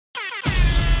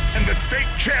And the state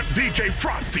champ DJ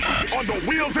Frosty on the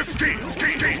wheels of steel.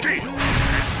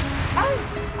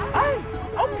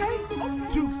 Okay.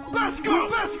 Juice. Let's go.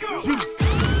 Juice.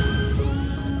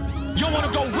 You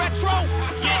wanna go retro?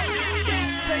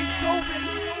 Say Tovin.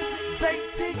 Say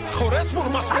Tick. Oh, that's one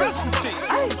of my specialties.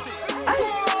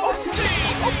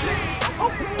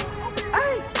 Okay.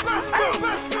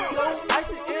 So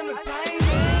icy entertainment.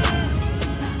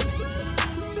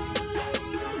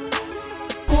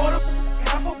 Quarter,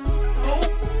 half a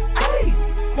hope.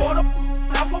 Quarter,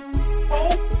 half a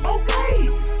hope. Okay.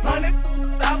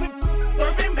 100,000,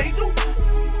 30 major.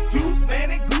 Juice man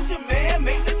and Gucci man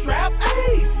make the trap.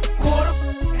 Quarter,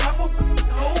 half a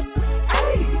hope.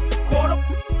 Quarter,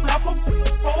 half a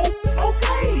hope.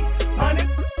 Okay.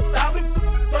 100,000,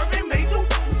 30 major.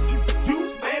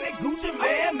 Juice man and Gucci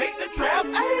man make the trap.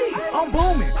 I'm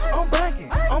booming, I'm banking,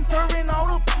 I'm serving all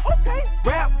the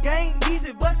rap game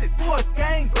easy, but the course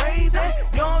game gravy.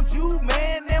 Young Jew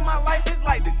man, and my life is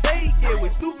like the J.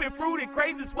 With stupid, fruity,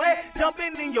 crazy swag,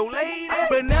 jumping in your lady.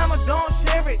 Banana don't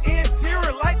share it,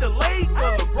 interior like the lake.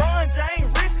 LeBron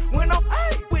James wrist when I'm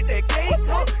with that cake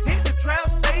up. Hit the trap,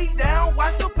 stay down,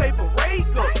 watch the paper rake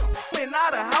up. Went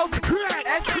out of house,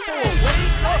 asking for a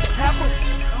wake up. Half a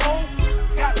hole,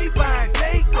 got me buying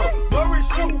Jacob. Murray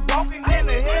shoe, walking in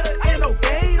the head of no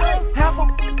gator. Half a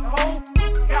hole,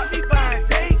 got me buying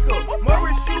Jacob.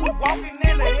 Murray shoe, walking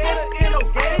in the head of no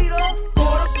gator.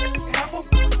 Quarter, half a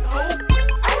hole,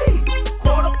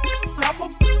 quarter, half a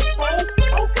hole,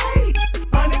 okay.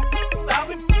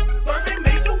 100,000, 30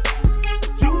 major.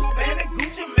 Juice man and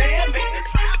Gucci man make the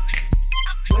trap.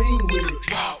 Lean with it,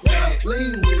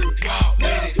 lean with it, lean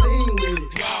with it, lean with it,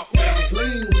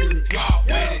 lean with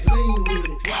it, lean with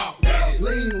it, lean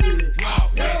with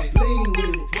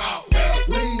it,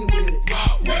 lean with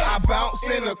it. I bounce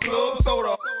in the club, so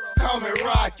the call me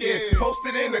Rocket.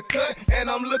 Posted in the cut, and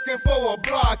I'm looking for a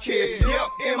blockhead. Yep,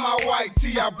 in my white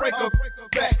tee, I break a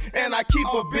back, and I keep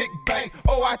a big bank.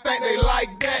 Oh, I think they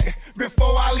like that.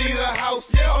 Before I leave the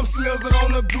house, I'm slizzing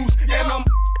on the goose, and I'm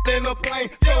in the plane.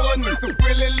 So a nigga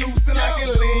really loose, and I can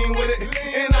lean with it,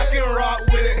 and I can rock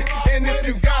with it. And if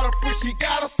you got a fish, you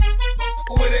gotta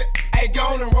with it. Hey,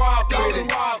 go and rock with it.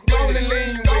 Go and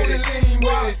lean with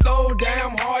it. So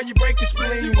damn hard, you break your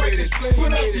spleen with it.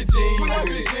 Put up your jeans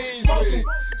with it. Smoke some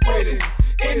with it.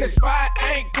 In the spot,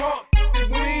 ain't crunk. If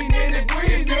we ain't in it,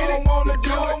 if you don't wanna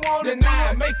do it, then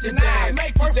I make you dance.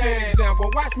 Perfect example.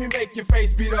 Watch me make your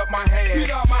face beat up my hand.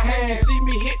 When you see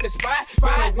me hit the spot,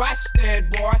 better watch that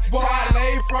boy.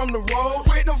 Lay from the road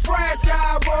with them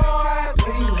fragile boys.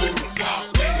 Lean with it,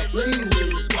 lean with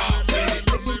it,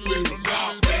 lean with it,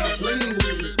 lean with it, lean with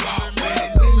it,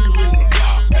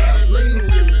 lean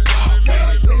with it.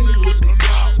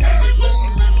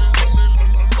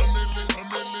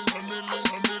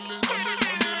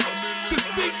 The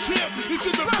state champ is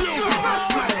in the building.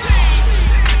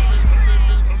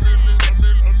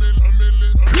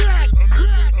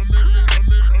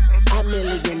 A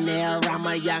millionaire, I'm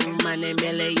a young money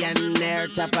millionaire,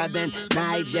 tougher than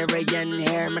Nigerian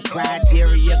hair. My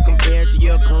criteria compared to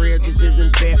your career just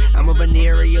isn't fair. I'm a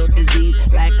venereal disease,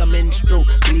 like a menstrual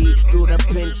bleed through the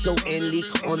pencil and leak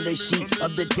on the sheet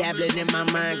of the tablet in my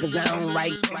mind. Cause I don't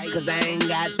write, cause I ain't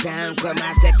got time. Cause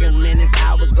my seconds, minutes,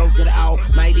 hours go to the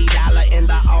almighty dollar and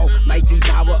the almighty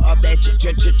power of that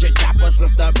chopper.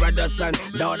 Sister, brother, son,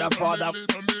 daughter, father.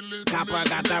 Copper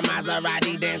got the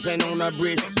Maserati dancing on the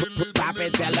bridge. Pop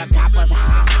it, tell the coppers,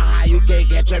 ha. You can't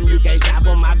catch them, you can't stop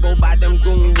them. I go by them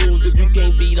goon rules. If you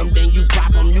can't beat them, then you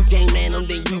pop them. You can't man them,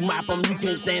 then you mop them. You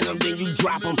can't stand them, then you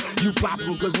drop them. You pop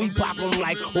them, cause we pop them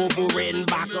like Orville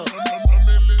Redenbacher.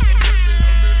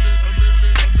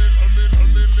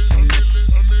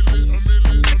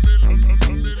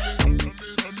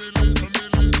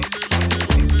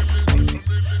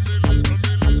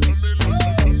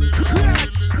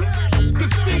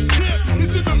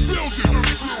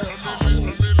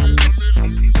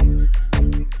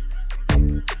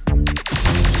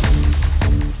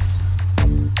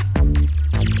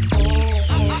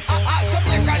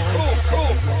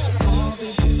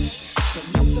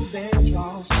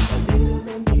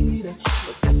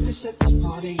 Set this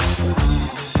party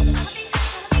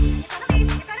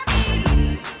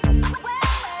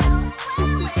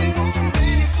Sisters say I'm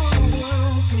ready for the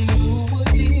world to know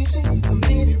what is it. So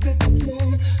many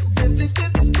represent. Definitely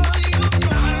set this party on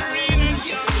fire.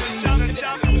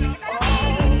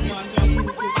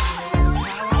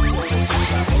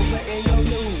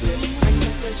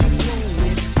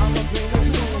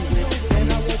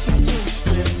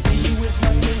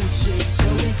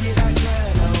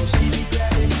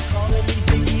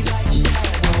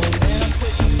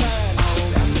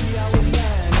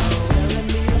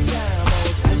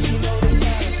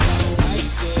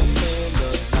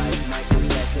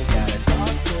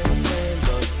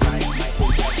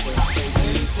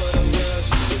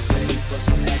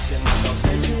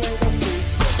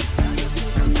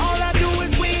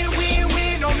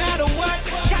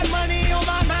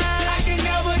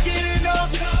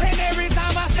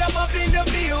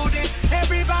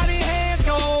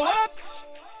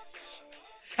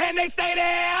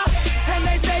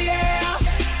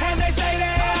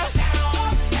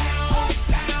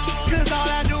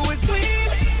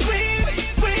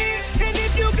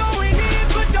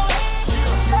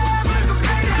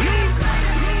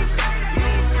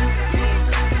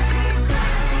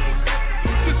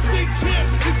 state champ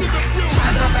is in the building.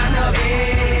 I jump out the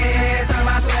bed, turn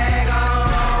my swag on.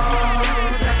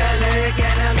 Took a look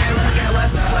in the mirror, said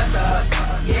what's up, what's up?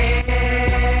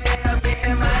 Yeah, I'm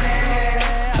in my head.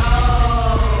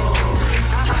 Oh,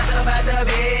 I jump out the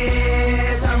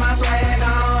bed, turn my swag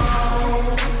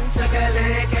on. Took a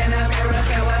look in the mirror,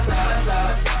 said what's up, what's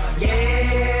up?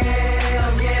 Yeah,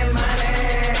 I'm in my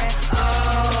head. Oh,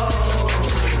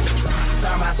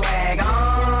 turn my swag on.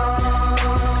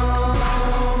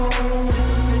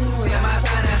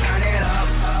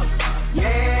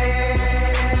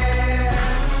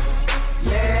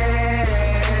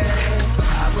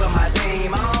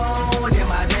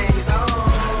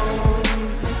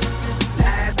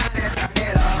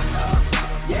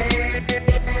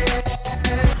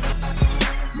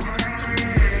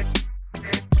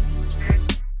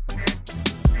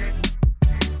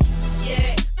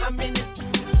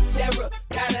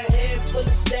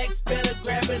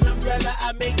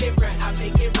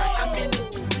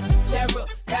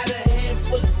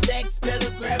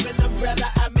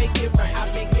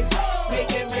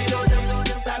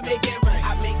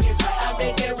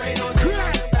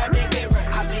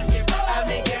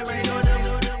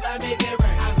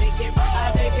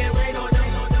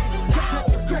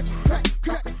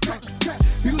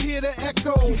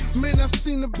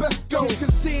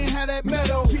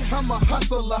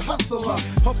 Hustler,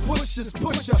 a pusher's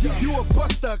pusher. You a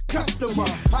buster, customer.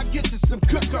 I get you some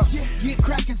cooker. Yeah,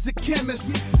 crack is a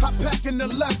chemist. I pack an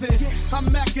 11. I'm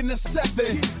macking a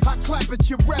 7. I clap at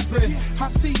your reverend. I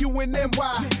see you in NY.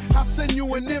 I send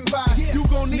you an invite. You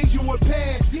gon' need you a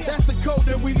pass. That's the code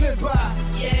that we live by.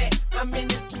 Yeah, I'm in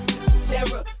this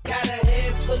terror. Got a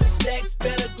head full of stacks.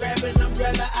 Better grab an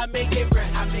umbrella. I make it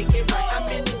right. I make it right.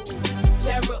 I'm in this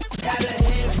terror. Got a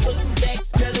head full of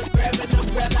stacks. Better grab an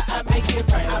umbrella. I make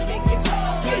it right. I make it right.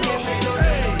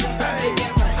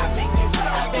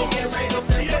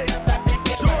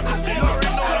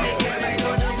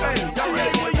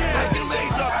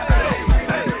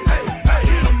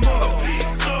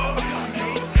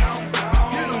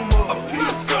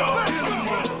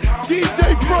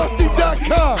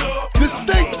 DJFrosty.com, the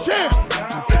state champ.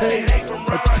 Pay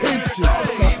attention,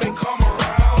 suckers.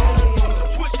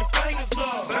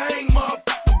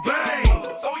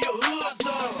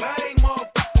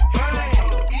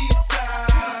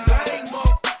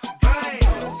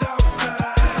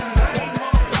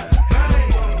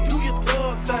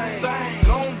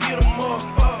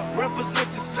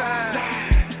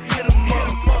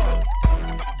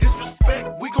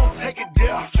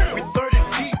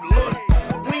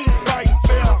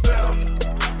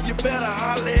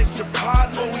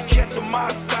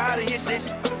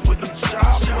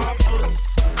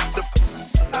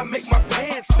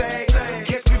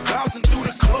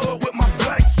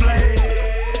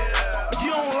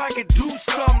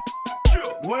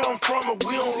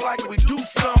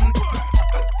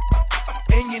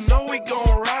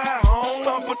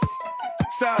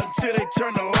 Till they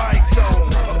turn the lights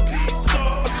on.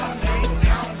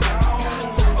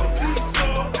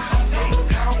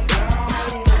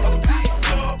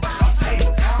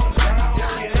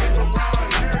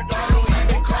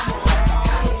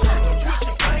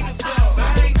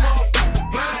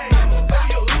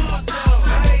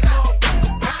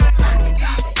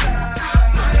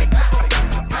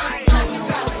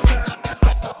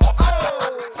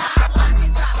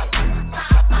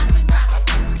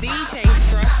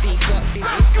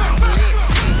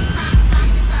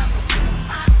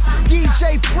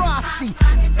 Frosty.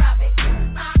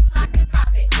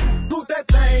 Do that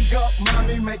thing up,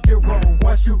 mommy, make it roll.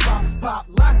 Once you pop, pop,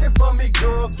 lock it for me,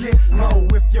 girl, get low.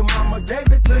 If your mama gave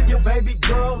it to you, baby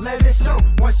girl, let it show.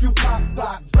 Once you pop,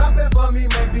 lock, drop it for me,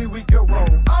 maybe we can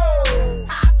roll. Oh!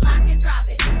 Pop, lock, and drop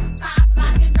it. Pop,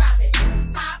 lock, and drop it.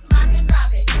 Pop, lock, and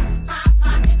drop it. Pop,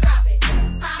 lock, and drop it.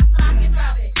 Pop, lock, and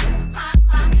drop it. Pop,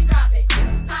 lock, and drop it.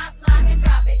 Pop, lock, and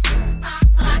drop it. Pop,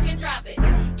 lock, and drop it.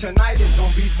 Tonight is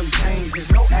gonna be some changes,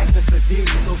 no acting sedity,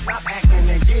 so stop acting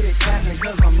and get it clapping,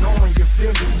 cause I'm knowing you feel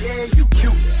me. Yeah, you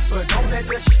cute, but don't let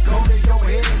that shit go to your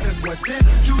head, cause what this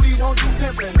cutie won't do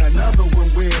pimpin', another one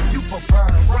will. You prefer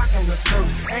rockin' the skirt,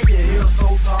 and your heels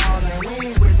so tall, and we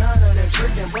ain't with none of that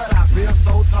trickin', but I feel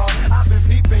so tall. I've been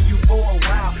peeping you for a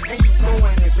while, and you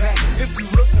throwing it back. If you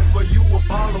looking for you a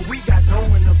baller, we got dough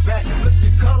in the back. Look,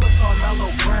 your colors are mellow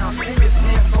brown, and your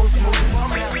skin so smooth. I'm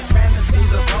having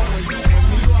fantasies of knowing you and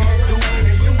me can't do it,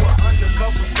 and you are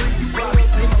undercover freak. You probably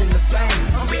thinking the same.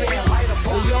 I'm saying light up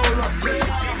on your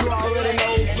You already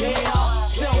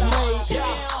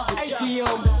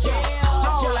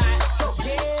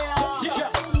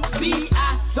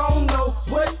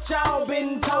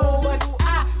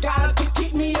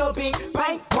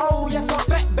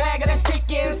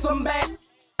some bad.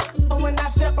 When I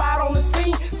step out on the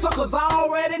scene, suckers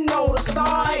already know to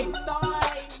start hating.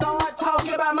 Start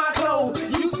talking about my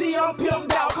clothes. You see I'm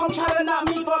pimped out, come try to knock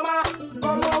me for my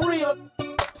real.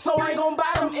 So I ain't gon'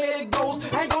 buy them Eddie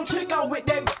Ghosts. I ain't gon' trick out with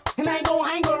that, and I ain't gon'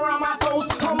 hang around my foes.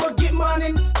 I'ma get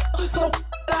money, so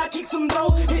I kick some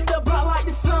doors. Hit the block like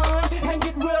the sun, and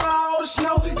get rid of all the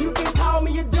snow. You can call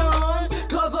me a done,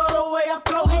 cause of the way I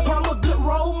flow. I'm a good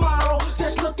role model,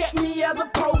 just look at me as a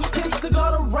pro. It's the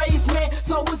gutter race, man,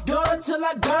 so it's gutter till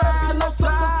I gutter. Till no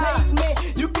suckers hate me,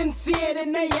 you can see it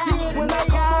in they eye. When I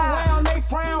come around, they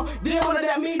frown, they wanna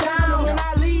let me down. And when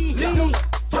I leave,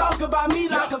 talk about me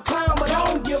like a clown, but I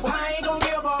don't give a. I ain't gon'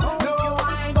 give up. No,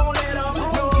 I ain't gon' let up. No,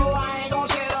 I ain't gon'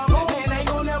 shut up. And ain't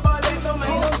gon' never let them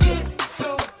haters get to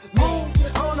me.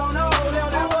 Oh no, no,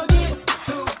 they'll never get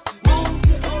to me.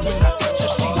 When I touch her,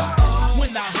 she lie.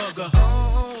 When I hug her,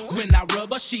 when I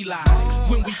rub her, she lie.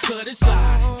 When we cut it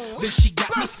slide, then she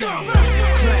got me saying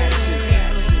classic.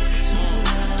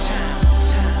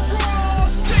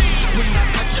 When I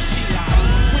touch her, she lie.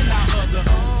 When I hug her,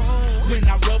 when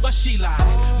I rub her, she lie.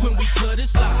 When we cut it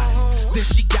slide, then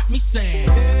she got me saying,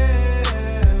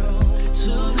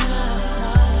 tonight.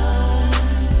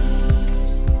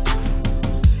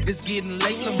 It's getting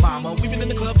late, lil' mama. We've been in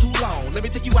the club too long. Let me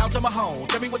take you out to my home.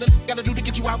 Tell me what the gotta do to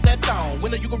get you out that thong.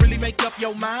 When are you gonna really make up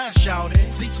your mind, shout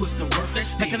it? See, twist the work that's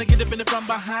still. Can I get up in it from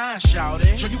behind, shout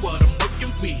it? Show you what I'm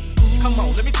working with. Come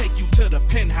on, let me take you to the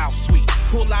penthouse suite.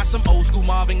 Pull out some old school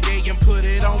Marvin Gaye and put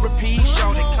it on repeat.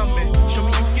 Shout it, come in. Show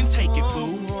me you can take it,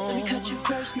 boo. Let me cut you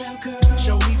first now, girl.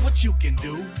 Show me what you can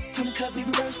do. Come cut me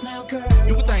reverse now, girl.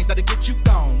 Doing things that'll get you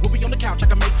gone. We'll be on the couch, I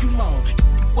can make you moan.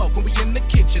 Well, when we in the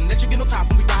kitchen, let you get on top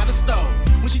when we by the stove.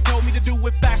 When she told me to do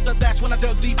it faster, that's when I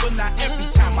dug deeper. Now every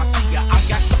time I see her, I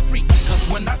got to freak. Cause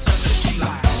when I touch her, she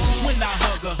lie. When I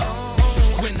hug her,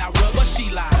 when I rub her, she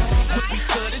lie. When we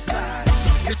cut it slide,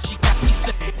 then she got me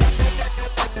saying,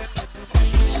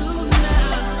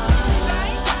 tonight.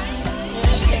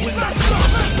 When I touch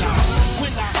her, she lie.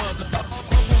 When I hug her,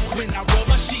 when I rub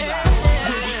her, she lie.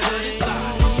 When we cut it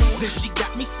slide, then she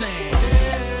got me saying,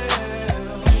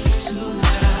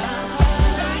 tonight.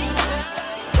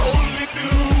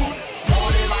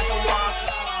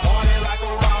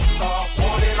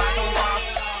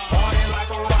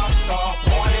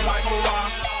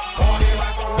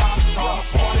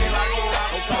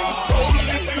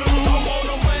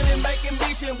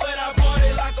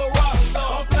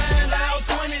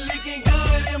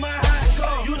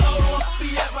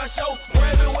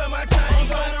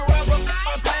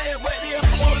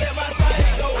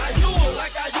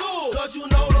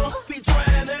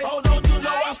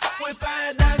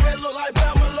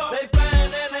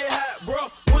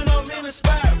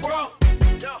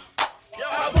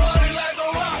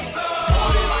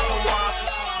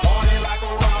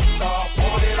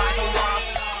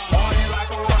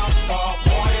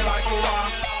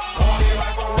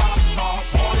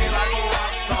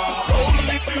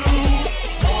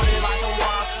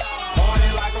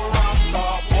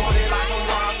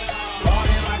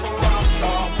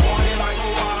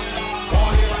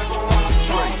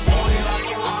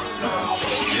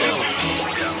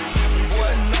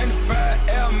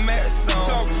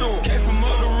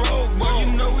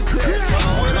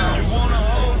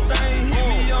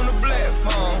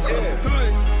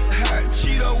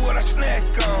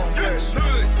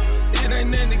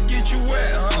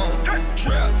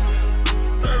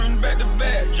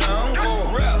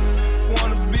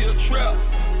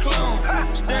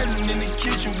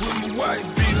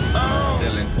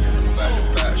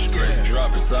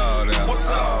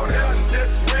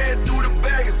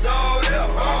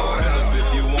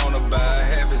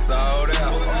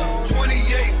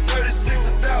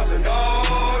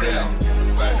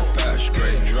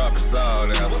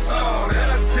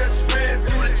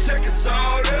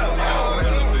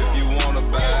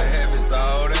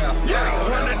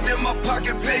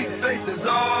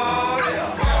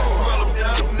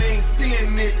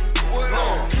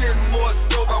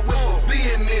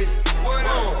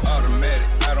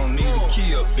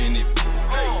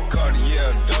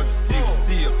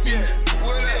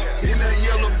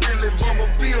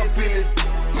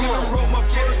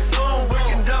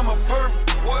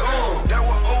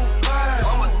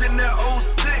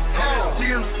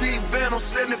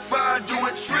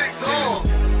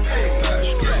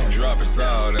 Drop it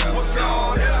all down. What's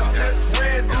all that? Just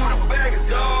ran through the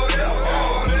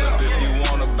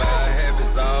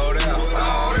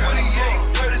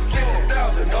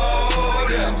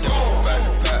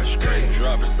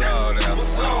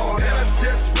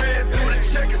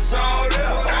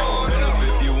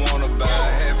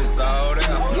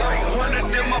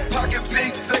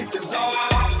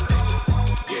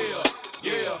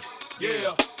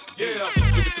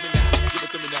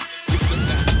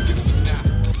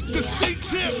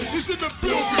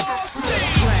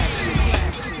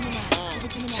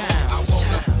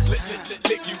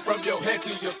your head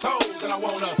to your toes, and I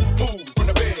wanna move from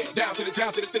the bed down to the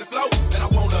floor, and I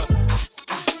wanna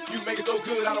you make it so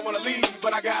good I don't wanna leave,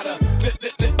 but I gotta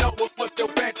know what's your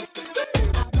fantasy.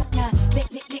 I wanna lick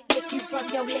you from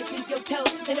your head to your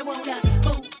toes, and I wanna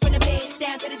move from the bed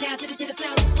down to the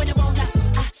floor, when I wanna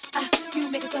you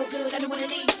make it so good I don't wanna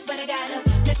leave, but I gotta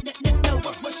know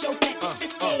what's your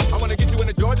fantasy. I wanna get you in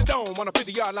the Georgia Dome on a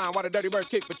 50-yard line while the Dirty Birds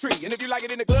kick for tree. And if you like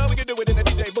it in the club, we can do it in the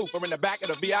DJ booth or in the back of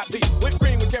the VIP. Whipped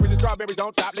cream with cherries and strawberries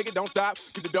on top. Lick it, don't stop.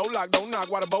 Keep the dough locked, don't knock.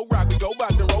 While the boat rock, we go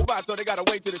bots and robots, so they gotta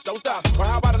wait till the show stop. Or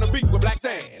how about on the beach with black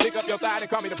sand? Lick up your thigh and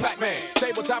call me the Black Man.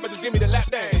 Tabletop and just give me the lap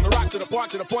dance. The rock to the park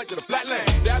to the point to the flatland.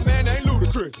 That man ain't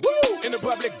ludicrous. Woo! In the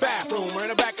public bathroom or in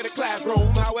the back of the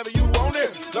classroom, however you want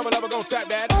it. Lover gon' tap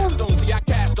that ass on. See, I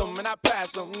cast them and I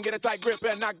pass them. Get a tight grip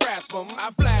and I grasp them.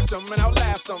 I flash them and I'll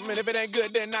last them. And if it ain't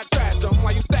good, then I trash them.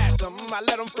 While you stash them, I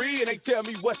let them free and they tell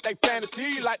me what's they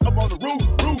fantasy. Like up on the roof.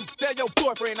 Tell your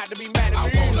boyfriend not to be mad at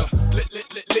me. I wanna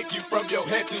lick you from your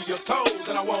head to your toes,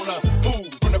 and I wanna move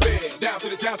from the bed down to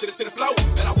the floor,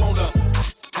 and I wanna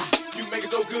you make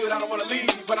it so good I don't wanna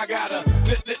leave, but I gotta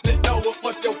know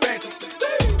what's your fantasy.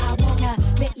 I wanna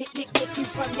lick you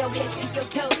from your head to your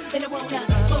toes, and I wanna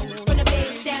move from the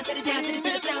bed down to the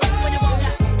floor, when I wanna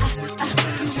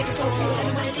you make it so good I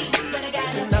don't wanna leave, but I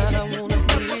gotta know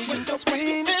what's your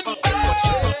fantasy.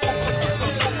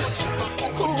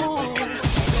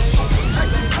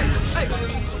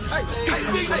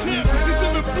 It's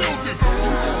in the building.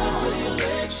 Do your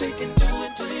legs shaking, do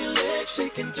it, do your legs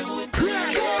shaking, do it, do your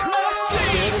legs.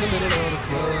 Dead in the middle of the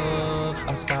club,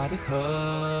 I started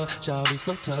her. Shawty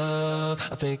so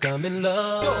tough, I think I'm in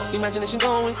love. Imagination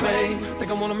going crazy,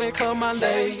 think I wanna make her my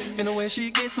lady. In the way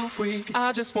she gets so freaky,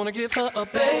 I just wanna give her a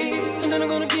babe. And then I'm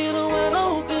gonna get her wide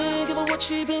open, give her what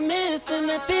she been missing,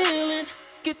 that feeling.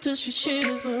 Get till she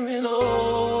shivering,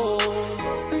 oh.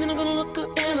 And then I'm gonna look her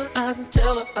in her eyes and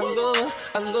tell her I love her,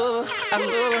 I love her, I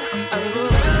love her, I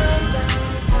love her.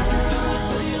 Do it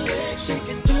till your legs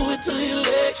shaking, do it till your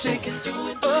legs shaking, do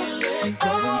it till your legs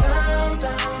going down,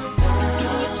 down, down. Do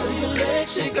it till your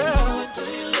legs shaking, do it till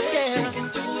your legs shaking,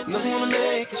 do it till your legs. I wanna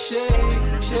make it shake,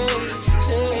 shake,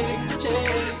 shake,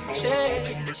 shake, shake,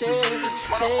 shake,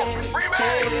 shake,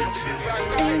 shake.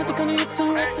 Ain't never gonna get to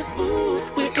wreck this mood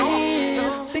we're in.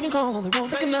 They can call all they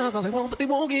want, they can knock all they want, but they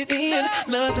won't get in,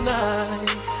 not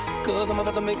tonight. Cause I'm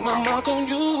about to make my mark on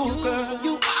you, girl.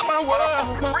 You are my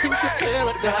world, my piece of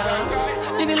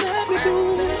paradise. If you let me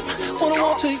do what I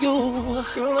want to you,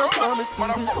 girl, I promise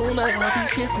through this whole night I'll be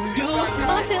kissing you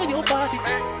until your body,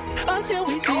 until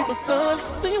we see the sun.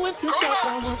 See you into shot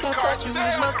down once I touch you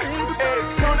with my tears.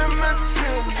 Tony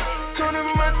Martin, Tony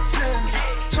Martin,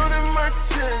 Tony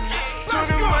Martin,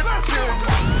 Tony Martin.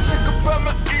 Check up on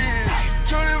my ears,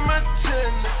 Tony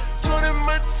Martin, Tony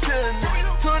Martin,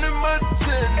 Tony Martin.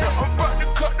 I'm about to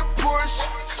cut the Porsche,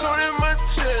 Tony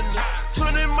Martin,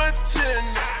 Tony Martin,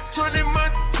 Tony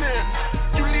Martin.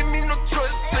 You leave me no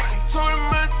choice, take him, Tony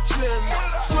Martin,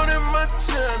 Tony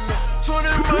Martin,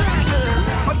 Tony Martin.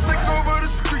 I take over the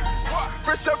street,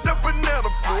 fresh out that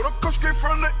banana boat. I come straight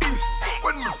from the east.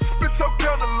 When the bitch out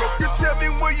cantaloupe, you tell me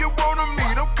where you wanna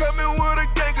meet. I'm coming with a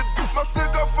gang of dudes. My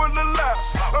cigar full of lies.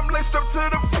 I'm laced up to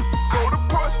the go to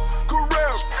Porsche,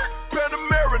 Carrera,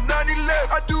 Panamera,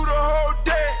 911. I do the whole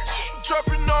dash,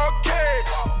 dropping all cash.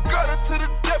 Got her to the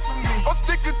death of me. I'm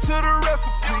sticking to the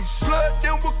recipe. Blood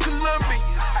then with Colombians.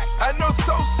 I know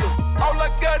Sosa. All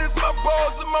I got is my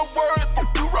balls and my words.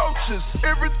 The roaches.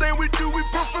 Everything we do, we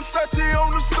put Versace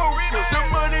on the sofa. The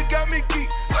money got me geek,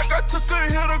 like I took a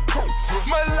hit of coke.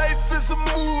 My life is a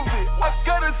movie. I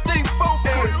gotta stay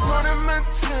focused. Tony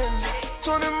Martin,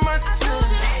 Tony Martin,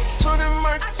 Tony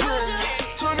Martin,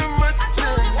 Tony Martin.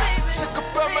 Check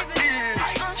up on my ears.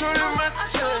 Tony Martin,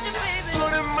 Tony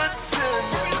Martin,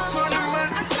 Tony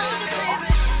Martin.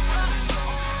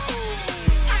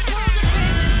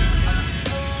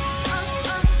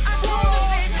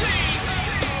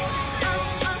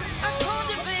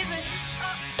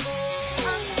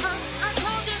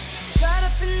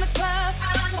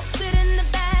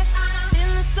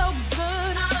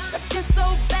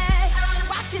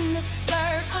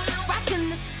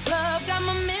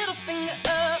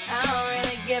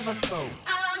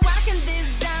 I'm rocking these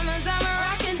diamonds, I'm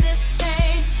rocking this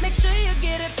chain. Make sure you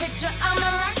get a picture, I'm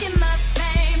rocking my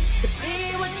fame. To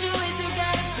be what you is, you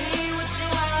gotta be what you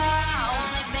are.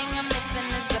 Only thing I'm missing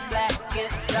is a black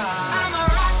guitar. I'm a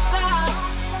rock star.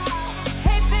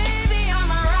 Hey baby, I'm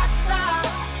a rock star.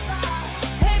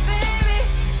 Hey baby,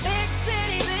 big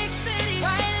city,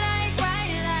 bright lights,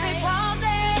 sleep all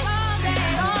day,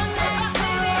 all night,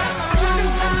 baby, I'm a rock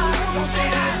star. Don't say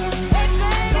that. Hey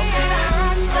baby, I'm a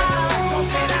rock star. Don't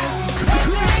say that. Hey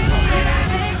baby,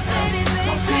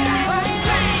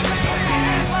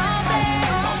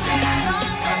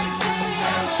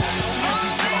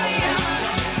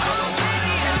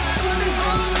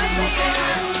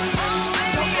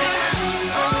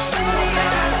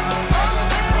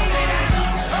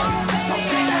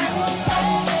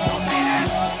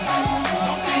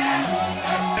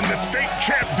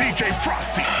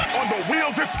 Frosty on the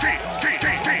wheels of steel.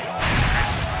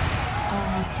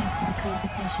 RIP to the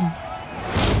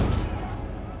competition.